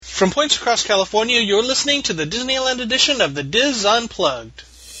From points across California, you're listening to the Disneyland edition of the Diz Unplugged.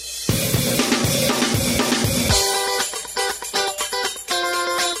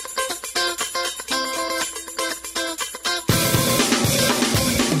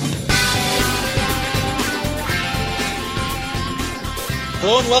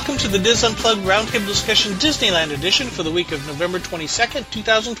 Hello and welcome to the Diz Unplugged Roundtable Discussion Disneyland edition for the week of November 22nd,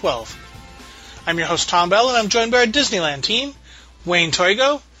 2012. I'm your host Tom Bell and I'm joined by our Disneyland team, Wayne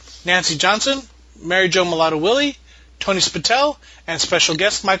Toigo, Nancy Johnson, Mary Jo Mulatto-Willie, Tony Spatel, and special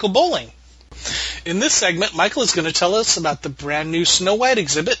guest Michael Bowling. In this segment, Michael is going to tell us about the brand new Snow White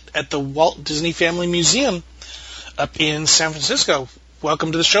exhibit at the Walt Disney Family Museum up in San Francisco.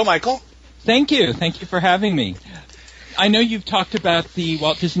 Welcome to the show, Michael. Thank you. Thank you for having me. I know you've talked about the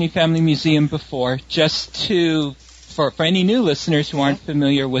Walt Disney Family Museum before. For any new listeners who aren't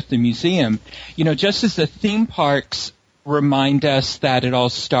familiar with the museum, just as the theme parks remind us that it all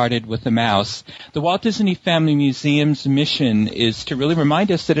started with a mouse, the Walt Disney Family Museum's mission is to really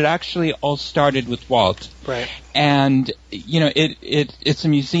remind us that it actually all started with Walt. Right. And, it's a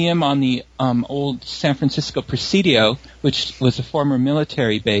museum on the old San Francisco Presidio, which was a former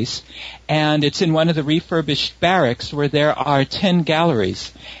military base, and it's in one of the refurbished barracks where there are 10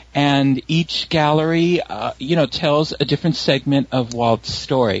 galleries. And each gallery, tells a different segment of Walt's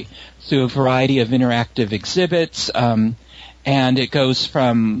story through a variety of interactive exhibits, and it goes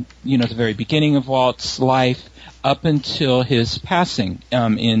from, the very beginning of Walt's life up until his passing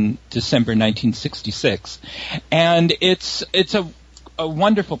in December 1966. And it's a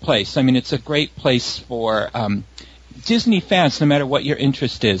wonderful place. I mean, it's a great place for Disney fans, no matter what your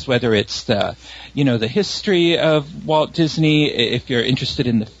interest is, whether it's the history of Walt Disney, if you're interested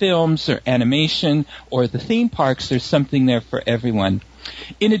in the films or animation or the theme parks, there's something there for everyone.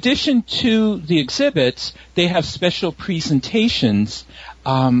 In addition to the exhibits, they have special presentations,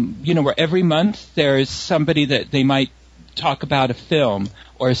 where every month there is somebody that they might talk about a film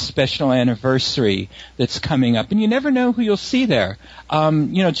or a special anniversary that's coming up. And you never know who you'll see there.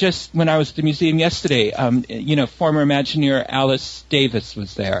 Just when I was at the museum yesterday, former Imagineer Alice Davis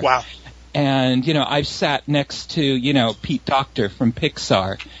was there. Wow. And, I've sat next to, Pete Docter from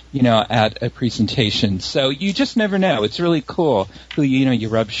Pixar, at a presentation. So you just never know. It's really cool who, you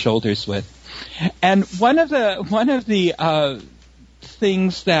rub shoulders with. And one of the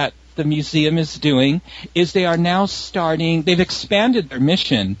things that the museum is doing is they are now they've expanded their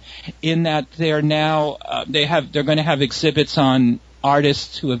mission in that they're now, they're going to have exhibits on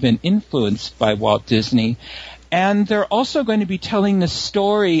artists who have been influenced by Walt Disney. And they're also going to be telling the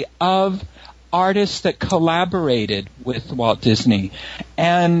story of artists that collaborated with Walt Disney.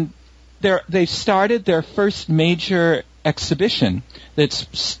 And they've started their first major exhibition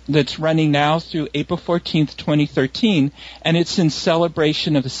that's running now through April 14th, 2013, and it's in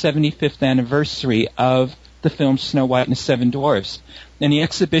celebration of the 75th anniversary of the film Snow White and the Seven Dwarfs. And the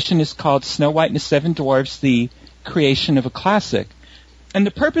exhibition is called Snow White and the Seven Dwarfs, the Creation of a Classic. And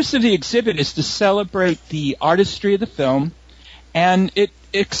the purpose of the exhibit is to celebrate the artistry of the film, and it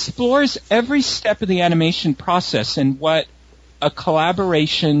explores every step of the animation process and what a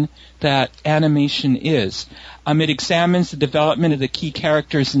collaboration that animation is. It examines the development of the key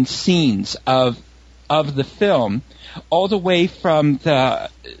characters and scenes of the film, all the way from the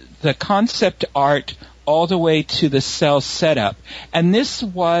concept art all the way to the cell setup. And this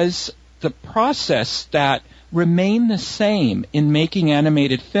was the process that remain the same in making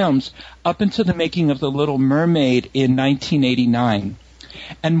animated films up until the making of The Little Mermaid in 1989.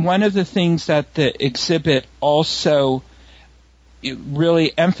 And one of the things that the exhibit also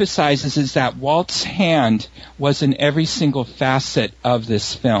really emphasizes is that Walt's hand was in every single facet of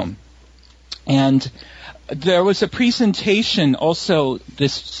this film. And there was a presentation also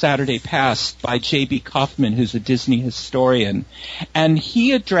this Saturday past by J.B. Kaufman, who's a Disney historian, and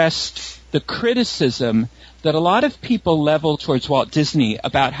he addressed the criticism that a lot of people level towards Walt Disney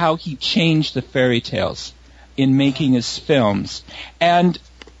about how he changed the fairy tales in making his films. And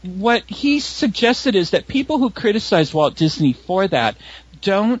what he suggested is that people who criticize Walt Disney for that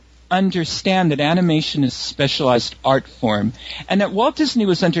don't understand that animation is a specialized art form, and that Walt Disney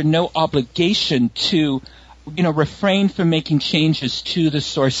was under no obligation to refrain from making changes to the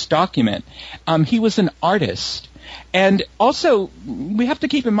source document. He was an artist. And also, we have to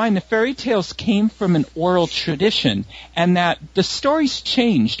keep in mind the fairy tales came from an oral tradition, and that the stories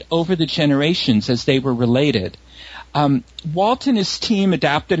changed over the generations as they were related. Walt and his team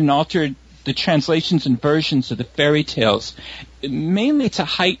adapted and altered the translations and versions of the fairy tales, mainly to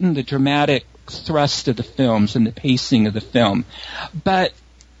heighten the dramatic thrust of the films and the pacing of the film. But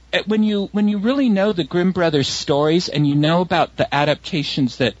when you really know the Grimm brothers' stories and you know about the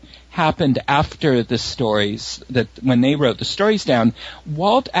adaptations that happened after the stories, that when they wrote the stories down,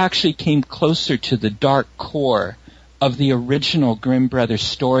 Walt actually came closer to the dark core of the original Grimm brothers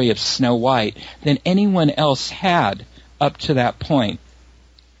story of Snow White than anyone else had up to that point.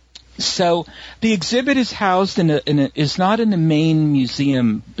 So the exhibit is housed is not in the main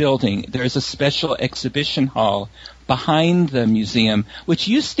museum building. There's a special exhibition hall behind the museum, which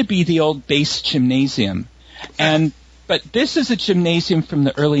used to be the old base gymnasium. But this is a gymnasium from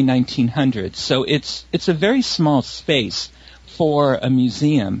the early 1900s, so it's a very small space for a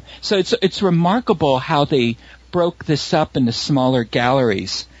museum. So it's remarkable how they broke this up into smaller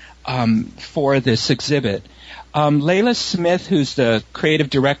galleries for this exhibit. Layla Smith, who's the creative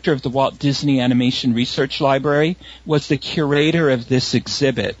director of the Walt Disney Animation Research Library, was the curator of this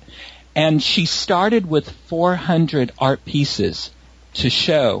exhibit. And she started with 400 art pieces to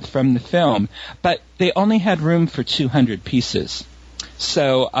show from the film, but they only had room for 200 pieces.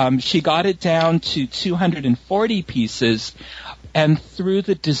 So she got it down to 240 pieces, and through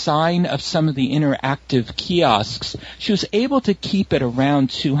the design of some of the interactive kiosks, she was able to keep it around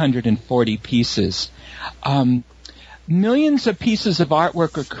 240 pieces. Millions of pieces of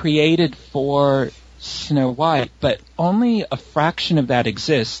artwork are created for Snow White, but only a fraction of that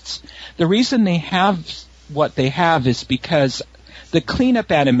exists. The reason they have what they have is because the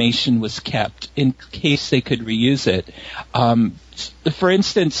cleanup animation was kept in case they could reuse it. For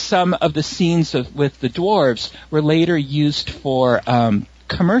instance, some of the scenes with the dwarves were later used for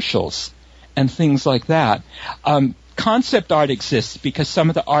commercials and things like that. Concept art exists because some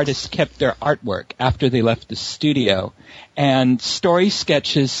of the artists kept their artwork after they left the studio. And story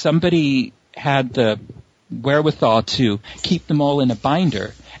sketches, somebody had the wherewithal to keep them all in a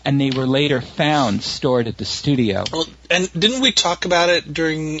binder, and they were later found stored at the studio. Well, and didn't we talk about it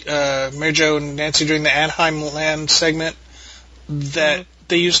during Mary Jo and Nancy during the Anaheim Land segment that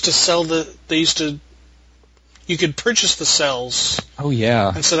they used to sell you could purchase the cells. Oh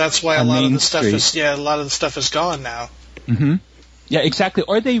yeah. And so that's why a lot of the stuff is gone now. Mhm. Yeah, exactly.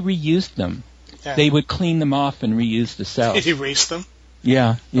 Or they reused them. Yeah. They would clean them off and reuse the cells. Erase them?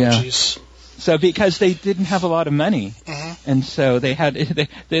 Yeah, yeah. Oh, jeez. So because they didn't have a lot of money, and so they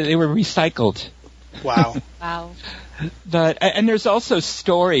were recycled. Wow. Wow. But and there's also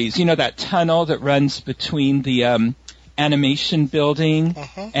stories. You know that tunnel that runs between the animation building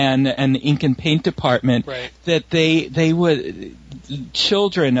and the ink and paint department. Right. That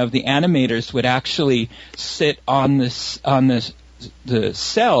children of the animators would actually sit on the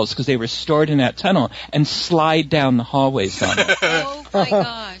cells because they were stored in that tunnel and slide down the hallways on it. Oh my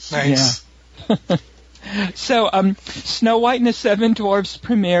gosh. Nice. Yeah. So, Snow White and the Seven Dwarfs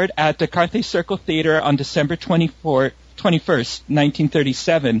premiered at the Carthay Circle Theater on December 21st,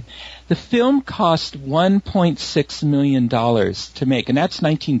 1937. The film cost $1.6 million to make, and that's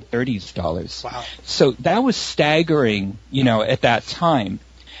 1930s dollars. Wow. So that was staggering, at that time.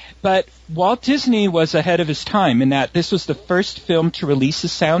 But Walt Disney was ahead of his time in that this was the first film to release a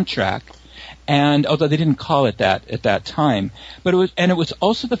soundtrack. And although they didn't call it that at that time, but it was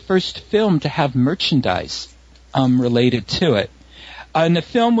also the first film to have merchandise related to it. And the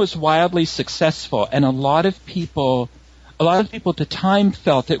film was wildly successful, and a lot of people at the time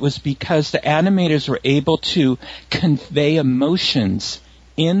felt it was because the animators were able to convey emotions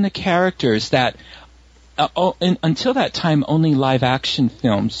in the characters that until that time only live action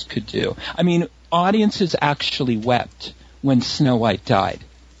films could do. I mean, audiences actually wept when Snow White died.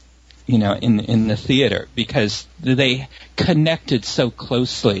 In the theater, because they connected so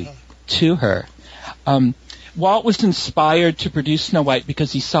closely to her. Walt was inspired to produce Snow White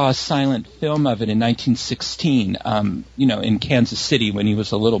because he saw a silent film of it in 1916, in Kansas City when he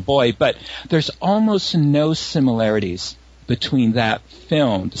was a little boy. But there's almost no similarities between that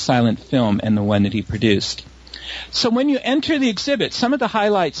film, the silent film, and the one that he produced. So when you enter the exhibit, some of the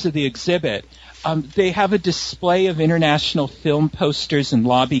highlights of the exhibit, they have a display of international film posters and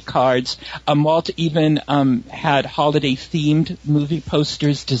lobby cards. Walt even had holiday-themed movie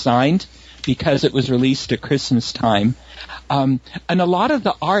posters designed because it was released at Christmas time. And a lot of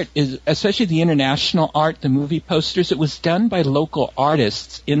the art is, especially the international art, the movie posters, it was done by local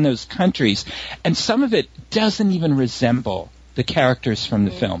artists in those countries. And some of it doesn't even resemble the characters from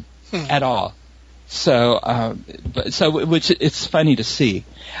the film at all. So which it's funny to see.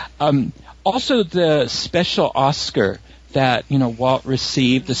 Also, the special Oscar that Walt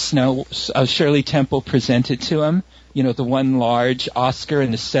received, the Shirley Temple presented to him, the one large Oscar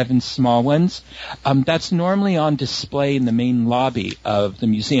and the 7 small ones. That's normally on display in the main lobby of the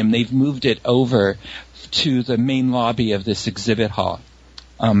museum. They've moved it over to the main lobby of this exhibit hall.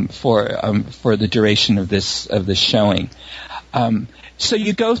 for the duration of this showing. So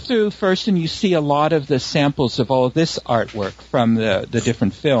you go through first and you see a lot of the samples of all of this artwork from the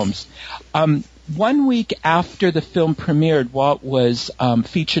different films. 1 week after the film premiered, Walt was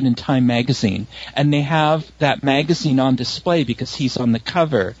featured in Time magazine, and they have that magazine on display because he's on the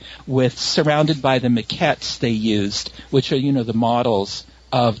cover surrounded by the maquettes they used, which are, the models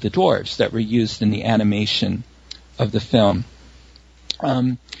of the dwarves that were used in the animation of the film.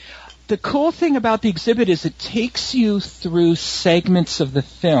 The cool thing about the exhibit is it takes you through segments of the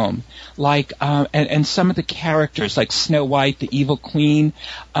film, like and some of the characters, like Snow White, the evil queen,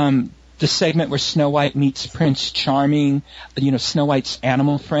 the segment where Snow White meets Prince Charming, Snow White's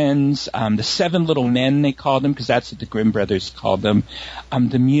animal friends, the seven little men they called them, because that's what the Grimm brothers called them,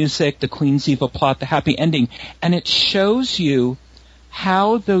 the music, the Queen's evil plot, the happy ending, and it shows you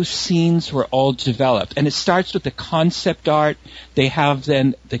how those scenes were all developed. And it starts with the concept art. They have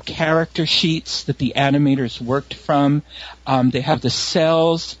then the character sheets that the animators worked from. They have the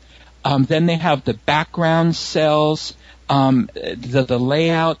cells. Then they have the background cells, the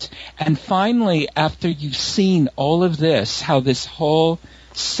layout. And finally, after you've seen all of this, how this whole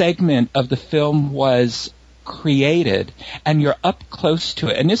segment of the film was created, and you're up close to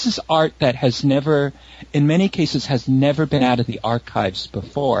it. And this is art that has never, in many cases, has never been out of the archives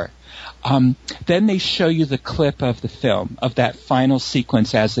before. Then they show you the clip of the film, of that final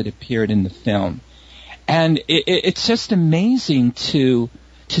sequence as it appeared in the film. And it's just amazing to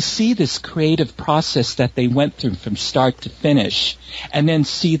see this creative process that they went through from start to finish, and then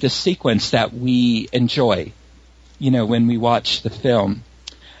see the sequence that we enjoy, when we watch the film.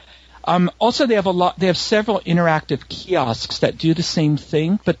 Also, they have several interactive kiosks that do the same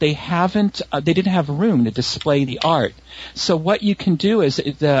thing, but they didn't have room to display the art. So what you can do is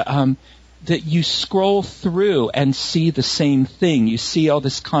that you scroll through and see the same thing. You see all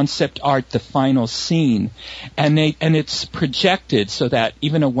this concept art, the final scene, and it's projected so that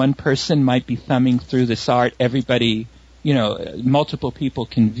even a one person might be thumbing through this art. Everybody, multiple people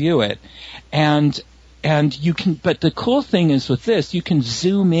can view it, and you can, but the cool thing is with this, you can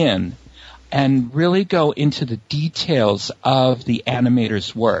zoom in and really go into the details of the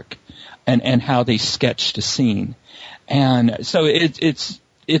animator's work and how they sketched a scene. And so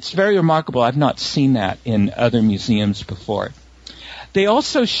it's very remarkable. I've not seen that in other museums before. They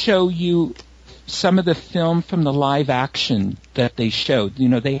also show you some of the film from the live action that they showed.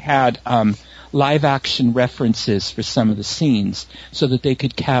 They had live action references for some of the scenes so that they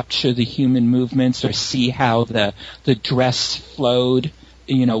could capture the human movements or see how the dress flowed,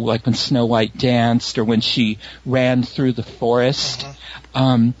 like when Snow White danced or when she ran through the forest.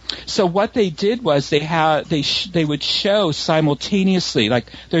 So what they did was they would show simultaneously, like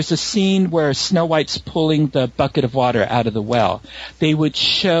there's a scene where Snow White's pulling the bucket of water out of the well. They would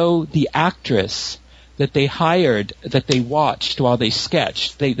show the actress that they hired, that they watched while they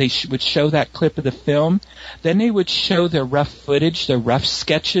sketched. They would show that clip of the film. Then they would show their rough footage, their rough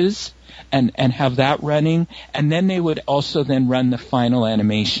sketches, and have that running. And then they would also then run the final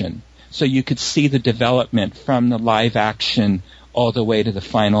animation. So you could see the development from the live action all the way to the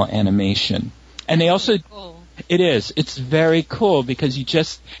final animation. And they also... Cool. It is. It's very cool because you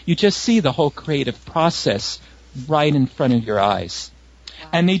just see the whole creative process right in front of your eyes.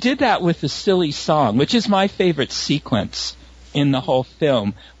 And they did that with the silly song, which is my favorite sequence in the whole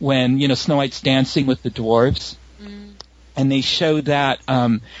film, when, Snow White's dancing with the dwarves. And they showed that,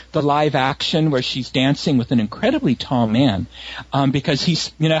 the live action where she's dancing with an incredibly tall man, because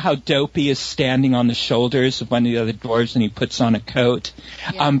he's, how Dopey is standing on the shoulders of one of the other dwarves and he puts on a coat.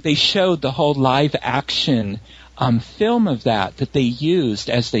 Yeah. They showed the whole live action, film of that they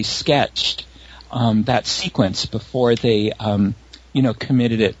used as they sketched, that sequence before they,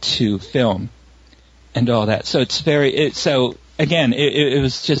 committed it to film and all that. So it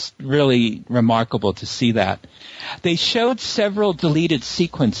was just really remarkable to see that. They showed several deleted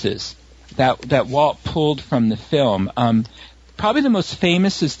sequences that Walt pulled from the film. Probably the most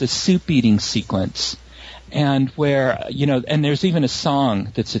famous is the soup eating sequence, and where, and there's even a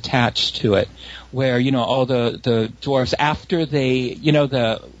song that's attached to it, where, all the dwarves, after they,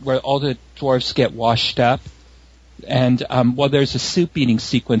 where all the dwarves get washed up, and there's a soup eating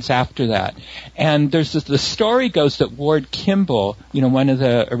sequence after that. And there's the story goes that Ward Kimball, one of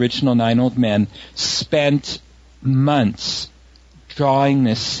the original Nine Old Men, spent months drawing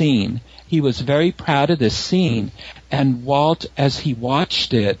this scene. He was very proud of this scene, and Walt, as he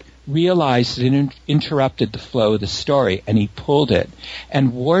watched it, realized it interrupted the flow of the story, and he pulled it.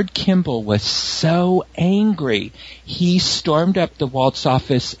 And Ward Kimball was so angry, he stormed up to Walt's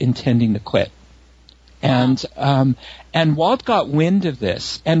office intending to quit. And And Walt got wind of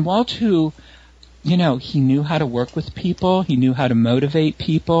this. And Walt, who, you know, he knew how to work with people. He knew how to motivate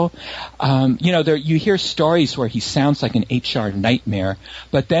people. You know, you hear stories where he sounds like an HR nightmare.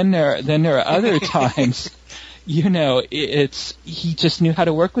 But then there are other times, you know, he just knew how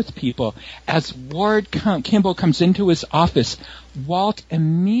to work with people. As Ward Kimball comes into his office, Walt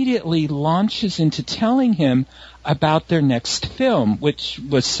immediately launches into telling him about their next film, which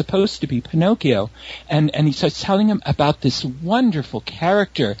was supposed to be Pinocchio. And he starts telling him about this wonderful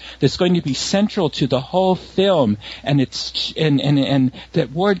character that's going to be central to the whole film, and that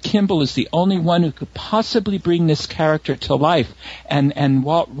Ward Kimball is the only one who could possibly bring this character to life. And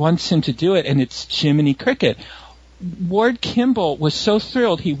Walt wants him to do it, and it's Jiminy Cricket. Ward Kimball was so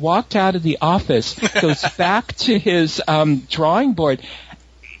thrilled, he walked out of the office, goes back to his drawing board,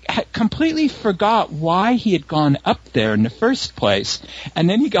 completely forgot why he had gone up there in the first place, and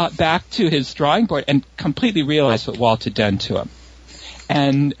then he got back to his drawing board and completely realized what Walt had done to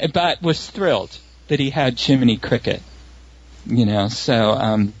him, but was thrilled that he had Jiminy Cricket. You know,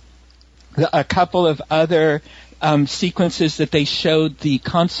 so a couple of other sequences that they showed the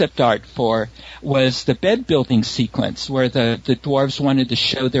concept art for was the bed building sequence, where the dwarves wanted to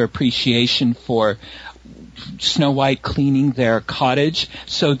show their appreciation for Snow White cleaning their cottage.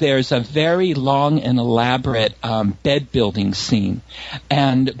 So there's a very long and elaborate bed building scene.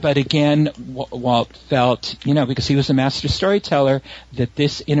 But again, Walt felt, you know, because he was a master storyteller, that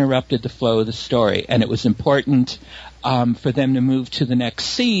this interrupted the flow of the story, and it was important for them to move to the next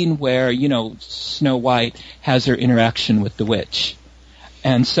scene where, you know, Snow White has her interaction with the witch.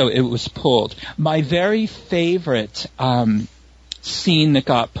 And so it was pulled. My very favorite scene that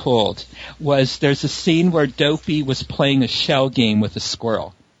got pulled was, there's a scene where Dopey was playing a shell game with a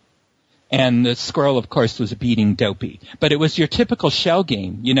squirrel. And the squirrel, of course, was beating Dopey. But it was your typical shell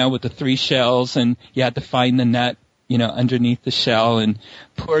game, you know, with the 3 shells, and you had to find the nut, you know, underneath the shell, and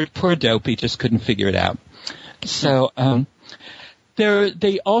poor Dopey just couldn't figure it out. So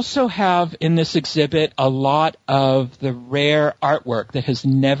they also have in this exhibit a lot of the rare artwork that has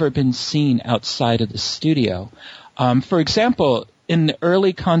never been seen outside of the studio. For example, in the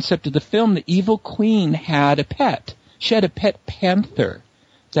early concept of the film, the evil queen had a pet. She had a pet panther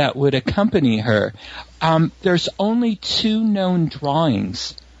that would accompany her. There's only 2 known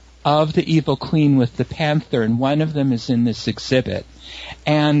drawings of the evil queen with the panther, and one of them is in this exhibit.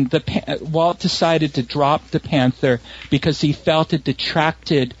 And Walt decided to drop the panther because he felt it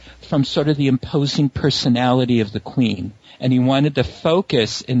detracted from sort of the imposing personality of the queen, and he wanted the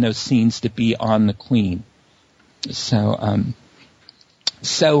focus in those scenes to be on the queen. So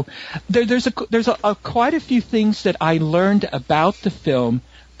there's quite a few things that I learned about the film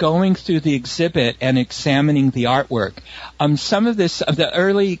going through the exhibit and examining the artwork. Some of the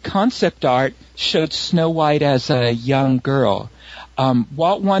early concept art showed Snow White as a young girl.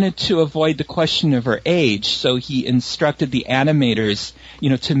 Walt wanted to avoid the question of her age, so he instructed the animators,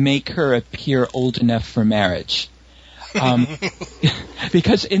 you know, to make her appear old enough for marriage.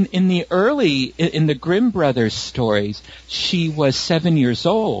 Because in the Grimm brothers stories, she was 7 years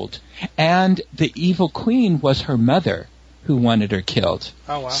old, and the evil queen was her mother who wanted her killed.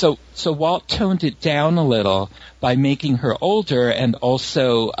 Oh, wow. So Walt toned it down a little by making her older, and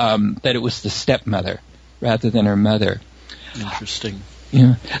also that it was the stepmother rather than her mother. Interesting.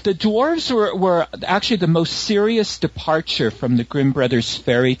 Yeah. The dwarves were actually the most serious departure from the Grimm brothers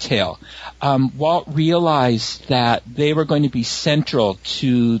fairy tale. Walt realized that they were going to be central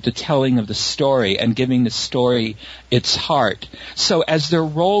to the telling of the story and giving the story its heart. So as their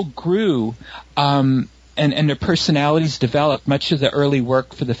role grew, and their personalities developed, much of the early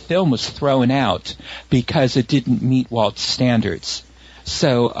work for the film was thrown out because it didn't meet Walt's standards.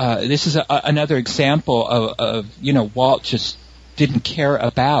 So this is another example of you know, Walt just didn't care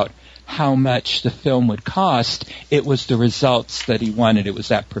about how much the film would cost. It was the results that he wanted. It was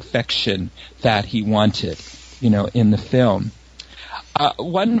that perfection that he wanted, you know, in the film.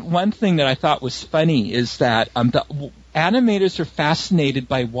 One thing that I thought was funny is that the animators are fascinated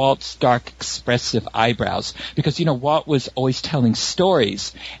by Walt's dark, expressive eyebrows because, you know, Walt was always telling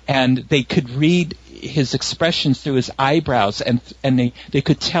stories, and they could read his expressions through his eyebrows, and they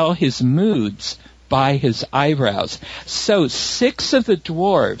could tell his moods by his eyebrows. So 6 of the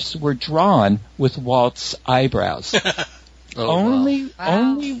dwarves were drawn with Walt's eyebrows. Only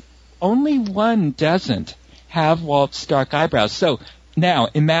one doesn't have Walt's dark eyebrows. So now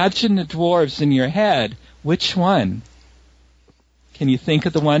imagine the dwarves in your head. Which one? Can you think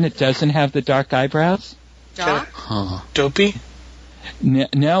of the one that doesn't have the dark eyebrows? Dopey?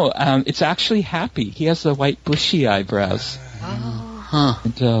 No, it's actually Happy. He has the white bushy eyebrows.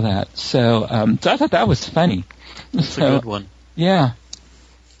 And all that. So I thought that was funny. That's a good one. Yeah.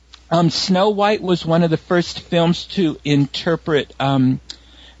 Snow White was one of the first films to interpret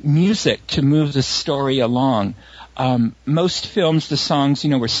music to move the story along. Most films, the songs,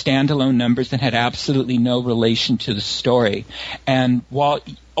 were standalone numbers and had absolutely no relation to the story. And Walt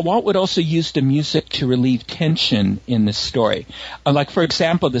would also use the music to relieve tension in the story. Like, for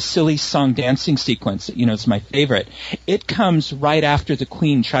example, the silly song dancing sequence, is my favorite. It comes right after the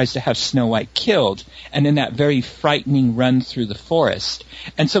Queen tries to have Snow White killed, and in that very frightening run through the forest.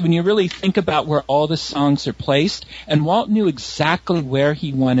 And so when you really think about where all the songs are placed, and Walt knew exactly where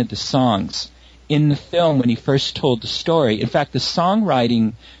he wanted the songs in the film when he first told the story. In fact, the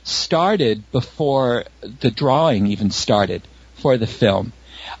songwriting started before the drawing even started for the film.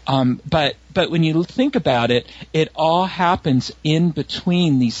 But when you think about it, it all happens in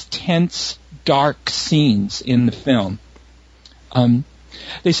between these tense, dark scenes in the film.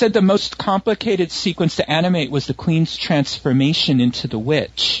 They said the most complicated sequence to animate was the Queen's transformation into the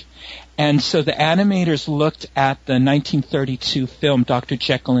witch. And so the animators looked at the 1932 film Dr.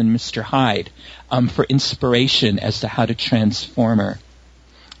 Jekyll and Mr. Hyde for inspiration as to how to transform her.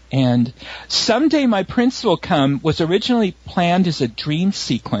 And Someday My Prince Will Come was originally planned as a dream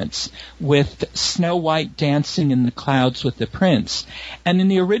sequence with Snow White dancing in the clouds with the prince. And in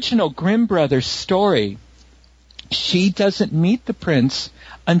the original Grimm Brothers story, she doesn't meet the prince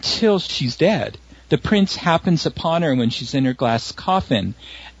until she's dead. The prince happens upon her when she's in her glass coffin.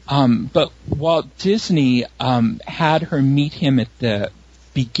 But Walt Disney had her meet him at the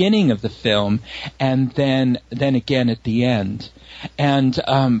beginning of the film, and then again at the end. And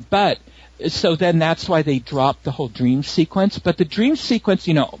so then that's why they dropped the whole dream sequence. But the dream sequence,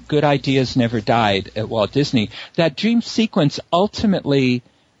 good ideas never died at Walt Disney. That dream sequence, ultimately,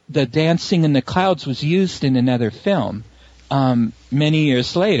 the dancing in the clouds was used in another film many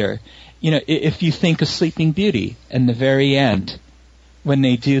years later. If you think of Sleeping Beauty in the very end, when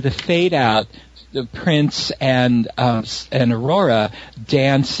they do the fade out, the prince and Aurora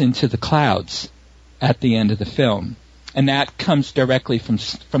dance into the clouds at the end of the film, and that comes directly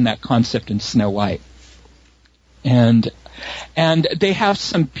from that concept in Snow White. And they have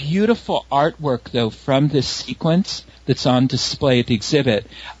some beautiful artwork though from this sequence that's on display at the exhibit.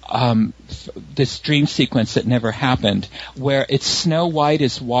 This dream sequence that never happened, where it's Snow White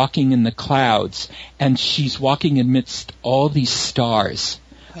is walking in the clouds, and she's walking amidst all these stars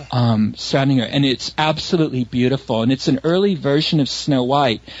surrounding her, and it's absolutely beautiful. And it's an early version of Snow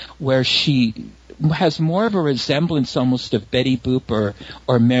White where she has more of a resemblance almost of Betty Boop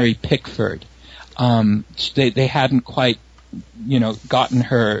or Mary Pickford. They hadn't quite, gotten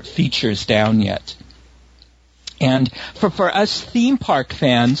her features down yet. And for us theme park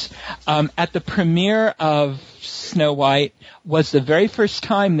fans, at the premiere of Snow White was the very first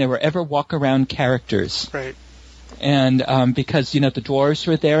time there were ever walk-around characters. Right. And because, the dwarves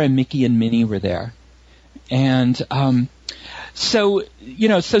were there and Mickey and Minnie were there. And so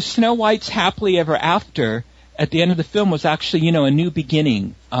Snow White's Happily Ever After at the end of the film was actually, a new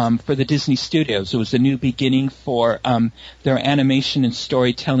beginning for the Disney Studios. It was a new beginning for their animation and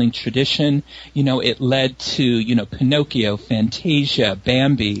storytelling tradition. It led to, Pinocchio, Fantasia,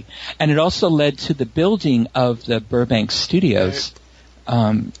 Bambi, and it also led to the building of the Burbank Studios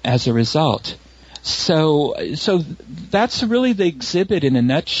as a result. So that's really the exhibit in a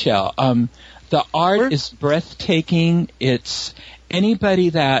nutshell. The art is breathtaking. It's anybody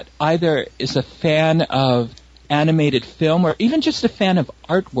that either is a fan of animated film or even just a fan of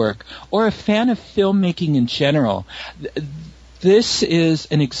artwork or a fan of filmmaking in general. This is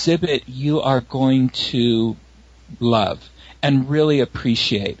an exhibit you are going to love and really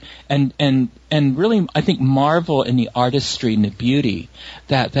appreciate and really, I think, marvel in the artistry and the beauty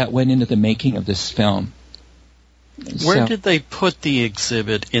that went into the making of this film. Where did they put the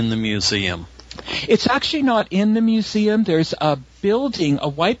exhibit in the museum? It's actually not in the museum. There's a building, a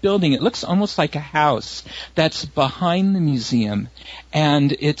white building. It looks almost like a house that's behind the museum.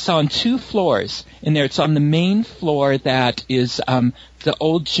 And it's on 2 floors. In there, it's on the main floor that is the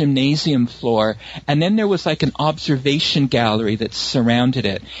old gymnasium floor. And then there was like an observation gallery that surrounded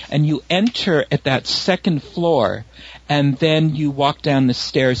it. And you enter at that second floor, and then you walk down the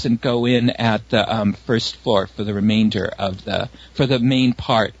stairs and go in at the first floor for the remainder of for the main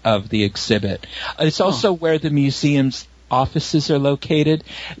part of the exhibit. It's also where the museum's offices are located.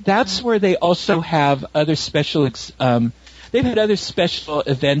 That's where they also have other special they've had other special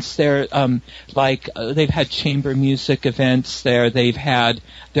events there, like they've had chamber music events there. They've had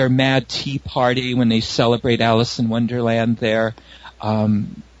their Mad Tea Party when they celebrate Alice in Wonderland there.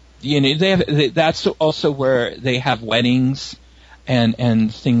 That's also where they have weddings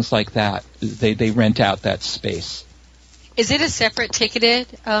and things like that. They rent out that space. Is it a separate ticketed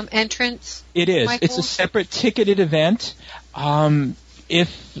entrance? It is. Michael? It's a separate ticketed event. And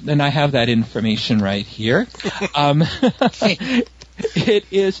I have that information right here. It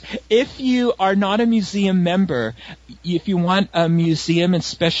is, if you are not a museum member, if you want a museum and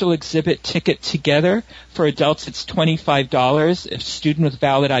special exhibit ticket together, for adults it's $25. If student with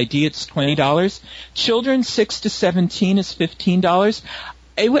valid ID, it's $20. Children 6 to 17 is $15.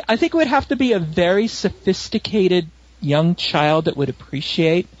 I think it would have to be a very sophisticated young child that would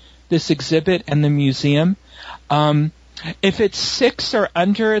appreciate this exhibit and the museum. If it's 6 or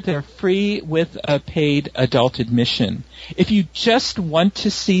under, they're free with a paid adult admission. If you just want to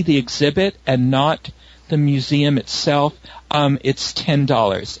see the exhibit and not the museum itself, it's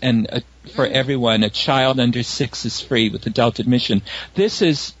 $10. And for everyone, a child under 6 is free with adult admission.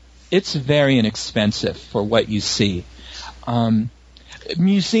 It's very inexpensive for what you see.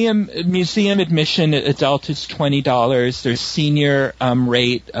 Museum admission, adult is $20. There's senior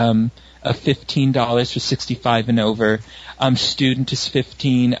rate of $15 for 65 and over. Student is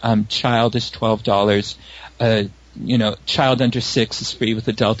 $15. Child is $12. Child under 6 is free with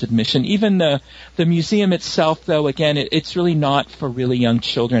adult admission. Even the museum itself, though, again, it's really not for really young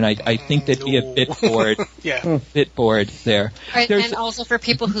children. I think they'd be a bit bored. Yeah. Bit bored there. Right, and also for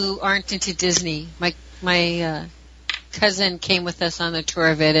people who aren't into Disney. My cousin came with us on the tour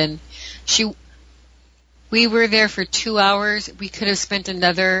of it, and we were there for 2 hours. We could have spent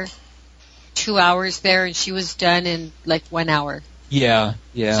another 2 hours there, and she was done in like 1 hour. Yeah.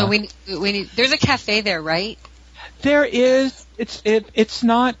 So we need. There's a cafe there, right? There is. It's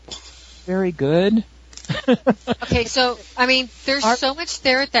not very good. Okay, so I mean, there's so much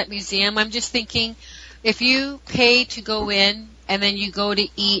there at that museum. I'm just thinking, if you pay to go in and then you go to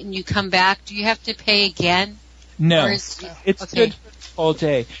eat and you come back, do you have to pay again? No, it's good for the whole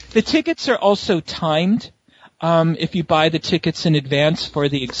day. The tickets are also timed. If you buy the tickets in advance for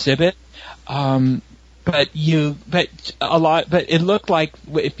the exhibit. But it looked like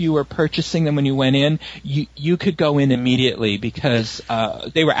if you were purchasing them when you went in, you could go in immediately because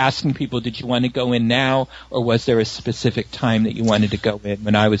they were asking people, did you want to go in now, or was there a specific time that you wanted to go in?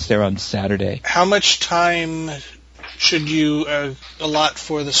 When I was there on Saturday. How much time should you allot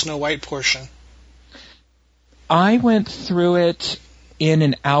for the Snow White portion? I went through it in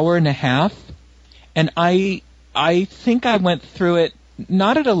an hour and a half, and I think I went through it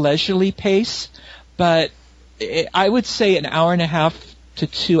not at a leisurely pace, but I would say an hour and a half to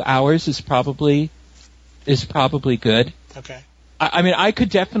 2 hours is probably good. Okay. I mean, I could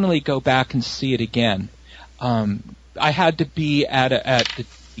definitely go back and see it again. I had to be at the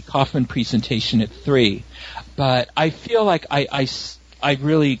Kaufman presentation at 3, but I feel like I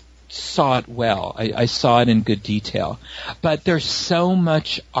really saw it well. I saw it in good detail. But there's so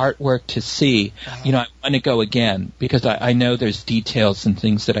much artwork to see. I want to go again because I know there's details and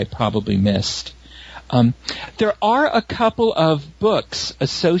things that I probably missed. There are a couple of books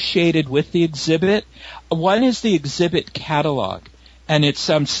associated with the exhibit. One is the exhibit catalog, and it's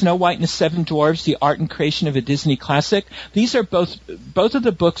Snow White and the Seven Dwarfs, The Art and Creation of a Disney Classic. These are both of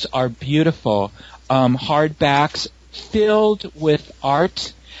the books are beautiful, hardbacks filled with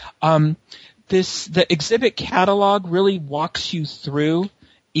art. The exhibit catalog really walks you through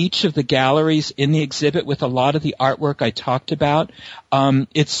each of the galleries in the exhibit with a lot of the artwork I talked about.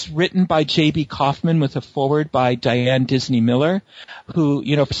 It's written by J.B. Kaufman with a foreword by Diane Disney Miller, who,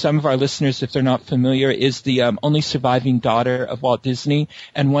 for some of our listeners, if they're not familiar, is the only surviving daughter of Walt Disney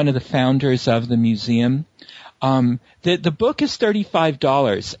and one of the founders of the museum. The book is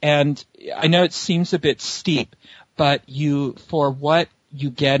 $35, and I know it seems a bit steep, but for what you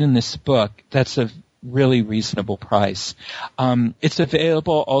get in this book, that's a really reasonable price. It's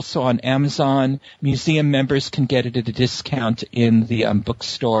available also on Amazon. Museum members can get it at a discount in the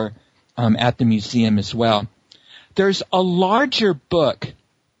bookstore at the museum as well. There's a larger book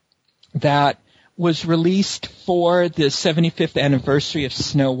that was released for the 75th anniversary of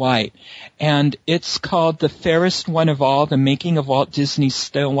Snow White, and it's called The Fairest One of All, The Making of Walt Disney's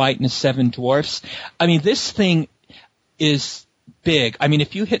Snow White and the Seven Dwarfs. I mean, this thing is big. I mean,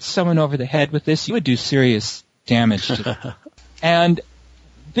 if you hit someone over the head with this, you would do serious damage to them. And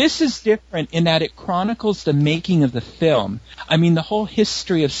this is different in that it chronicles the making of the film. I mean, the whole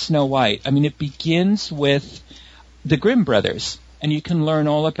history of Snow White. I mean, it begins with the Grimm brothers, and you can learn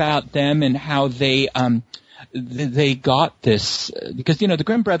all about them and how they got this, because, the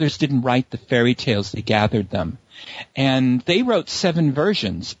Grimm brothers didn't write the fairy tales, they gathered them. And they wrote 7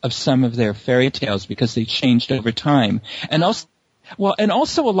 versions of some of their fairy tales because they changed over time. And Well, and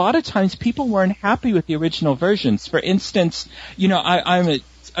also a lot of times people weren't happy with the original versions. For instance, I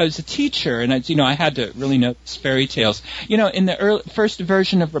was a teacher, and I had to really know fairy tales. In the first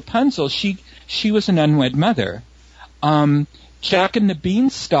version of Rapunzel, she was an unwed mother. Jack and the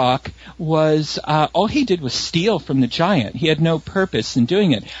Beanstalk was all he did was steal from the giant. He had no purpose in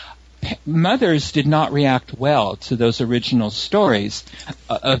doing it. Mothers did not react well to those original stories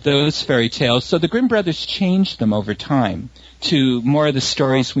of those fairy tales, so the Grimm brothers changed them over time to more of the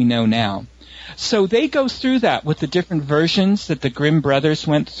stories we know now. So they go through that with the different versions that the Grimm brothers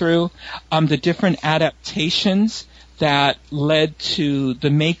went through, the different adaptations that led to the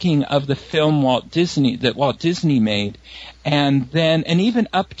making of the film Walt Disney made, and even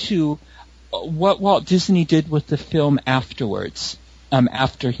up to what Walt Disney did with the film afterwards.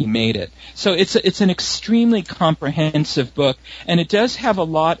 After he made it. So it's an extremely comprehensive book, and it does have a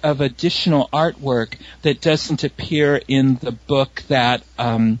lot of additional artwork that doesn't appear in the book that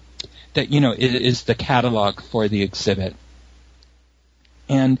is the catalog for the exhibit.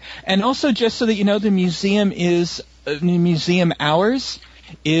 And also, just so that you know, the museum hours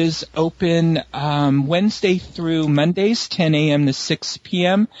is open Wednesday through Mondays, 10 a.m. to 6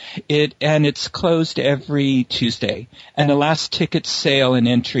 p.m. And it's closed every Tuesday. And the last ticket sale and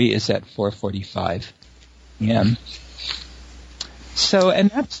entry is at 4:45 p.m. So, and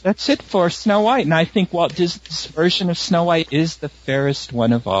that's it for Snow White. And I think Walt Disney's version of Snow White is the fairest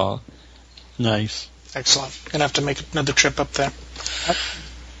one of all. Nice. Excellent. Gonna have to make another trip up there.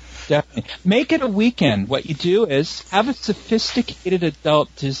 Definitely. Make it a weekend. What you do is have a sophisticated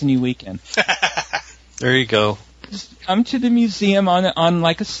adult Disney weekend. There you go. Just come to the museum on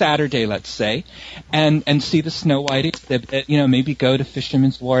like a Saturday, let's say, and see the Snow White exhibit. Maybe go to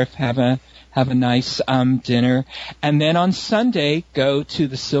Fisherman's Wharf, have a nice dinner, and then on Sunday go to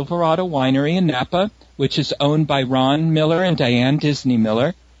the Silverado Winery in Napa, which is owned by Ron Miller and Diane Disney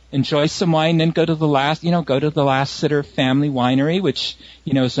Miller. Enjoy some wine, then go to the Lassiter Family Winery, which,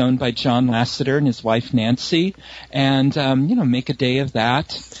 is owned by John Lassiter and his wife Nancy, and, make a day of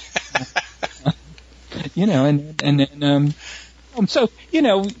that. So,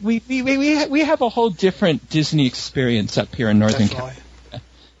 we have a whole different Disney experience up here in Northern California.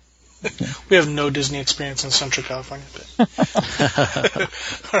 We have no Disney experience in Central California.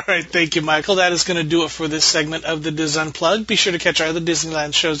 All right, thank you, Michael. That is going to do it for this segment of the Diz Unplugged. Be sure to catch our other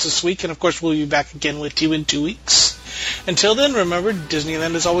Disneyland shows this week, and of course we'll be back again with you in 2 weeks. Until then, remember,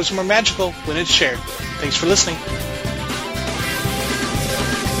 Disneyland is always more magical when it's shared. Thanks for listening.